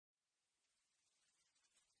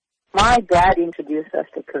My dad introduced us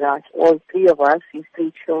to karate, all three of us, his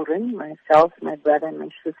three children, myself, my brother, and my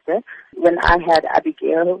sister. When I had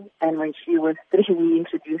Abigail, and when she was 3, we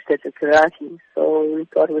introduced her to karate. So we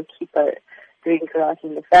thought we'd keep her doing karate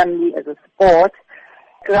in the family as a sport.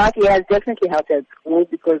 Karate has definitely helped her at school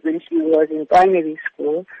because when she was in primary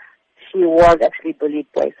school, she was actually bullied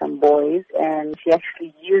by some boys, and she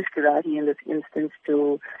actually used karate in this instance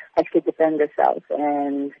to actually defend herself.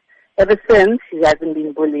 And ever since, she hasn't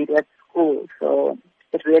been bullied at school, so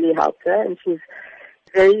it really helped her. And she's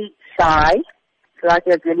very shy.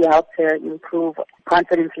 Karate has really helped her improve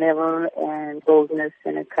confidence level and boldness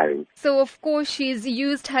and her courage. So, of course, she's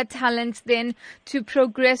used her talents then to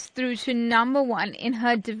progress through to number 1 in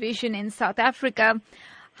her division in South Africa.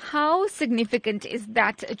 How significant is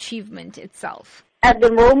that achievement itself? At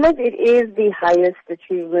the moment, it is the highest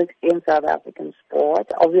achievement in South African sport.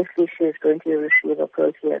 Obviously, she is going to receive a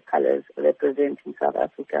Croatia colors representing South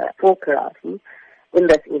Africa for karate in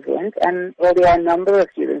this event. And well, there are a number of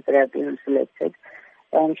students that have been selected,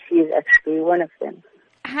 and she is actually one of them.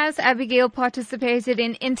 Has Abigail participated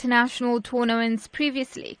in international tournaments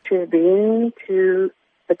previously? She's been to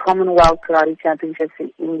the Commonwealth Karate Championships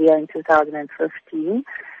in India in 2015.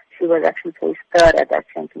 She was actually placed 3rd at that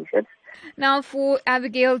championship. Now, for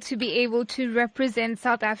Abigail to be able to represent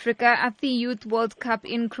South Africa at the Youth World Cup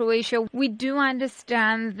in Croatia, we do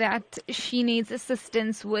understand that she needs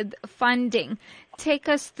assistance with funding. Take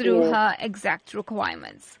us through her exact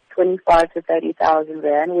requirements. 25 to 30,000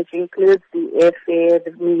 rand, which includes the airfare,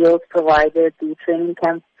 the meals provided, the training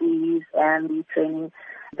camp fees, and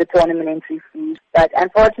the tournament entry fees. But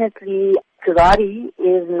unfortunately, karate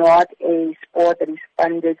is not a sport that is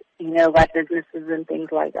funded, by businesses and things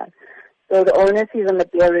like that. So the onus is on the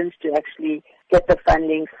parents to actually get the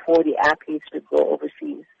funding for the athletes to go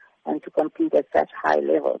overseas and to compete at such high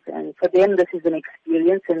levels. And for them, this is an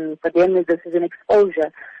experience, and for them, this is an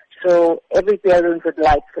exposure. So every parent would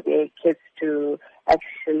like for their kids to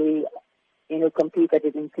actually, compete at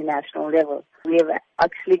an international level. We have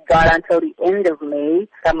actually got until the end of May to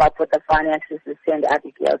come up with the finances to send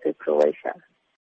Abigail to Croatia.